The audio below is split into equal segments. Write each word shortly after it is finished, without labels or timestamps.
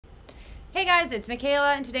Hey guys, it's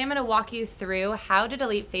Michaela, and today I'm going to walk you through how to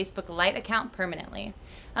delete Facebook Lite account permanently.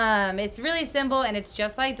 It's really simple, and it's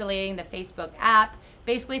just like deleting the Facebook app.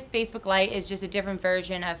 Basically, Facebook Lite is just a different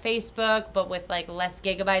version of Facebook, but with like less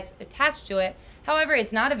gigabytes attached to it. However,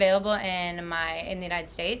 it's not available in the United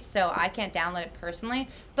States, so I can't download it personally.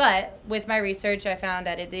 But with my research, I found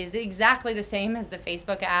that it is exactly the same as the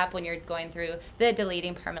Facebook app when you're going through the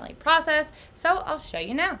deleting permanently process. So I'll show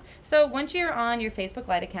you now. So once you're on your Facebook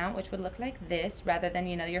Lite account, which would look like this rather than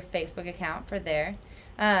your Facebook account for there,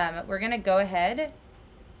 we're gonna go ahead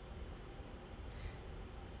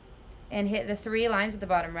and hit the 3 lines at the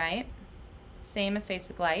bottom right, same as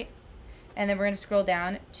Facebook Lite. And then we're going to scroll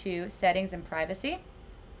down to settings and privacy.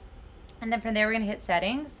 And then from there, we're going to hit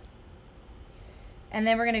settings. And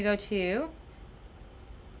then we're going to go to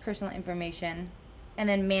personal information and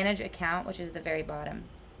then manage account, which is at the very bottom.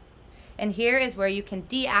 And here is where you can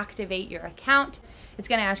deactivate your account. It's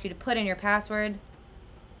going to ask you to put in your password.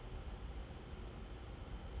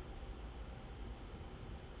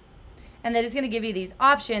 And then it's going to give you these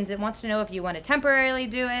options. It wants to know if you want to temporarily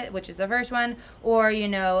do it, which is the first one, or you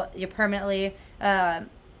permanently.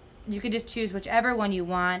 You can just choose whichever one you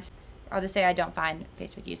want. I'll just say I don't find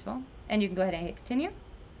Facebook useful, and you can go ahead and hit continue.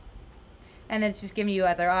 And then it's just giving you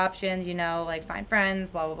other options, like find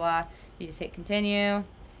friends, blah blah blah. You just hit continue.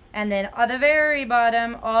 And then at the very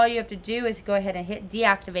bottom, all you have to do is go ahead and hit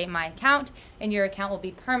deactivate my account, and your account will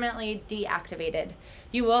be permanently deactivated.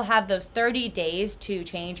 You will have those 30 days to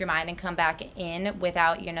change your mind and come back in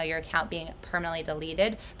without your account being permanently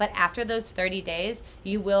deleted. But after those 30 days,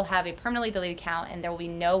 you will have a permanently deleted account, and there will be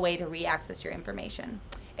no way to re-access your information.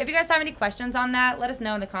 If you guys have any questions on that, let us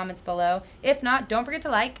know in the comments below. If not, don't forget to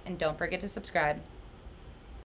like and don't forget to subscribe.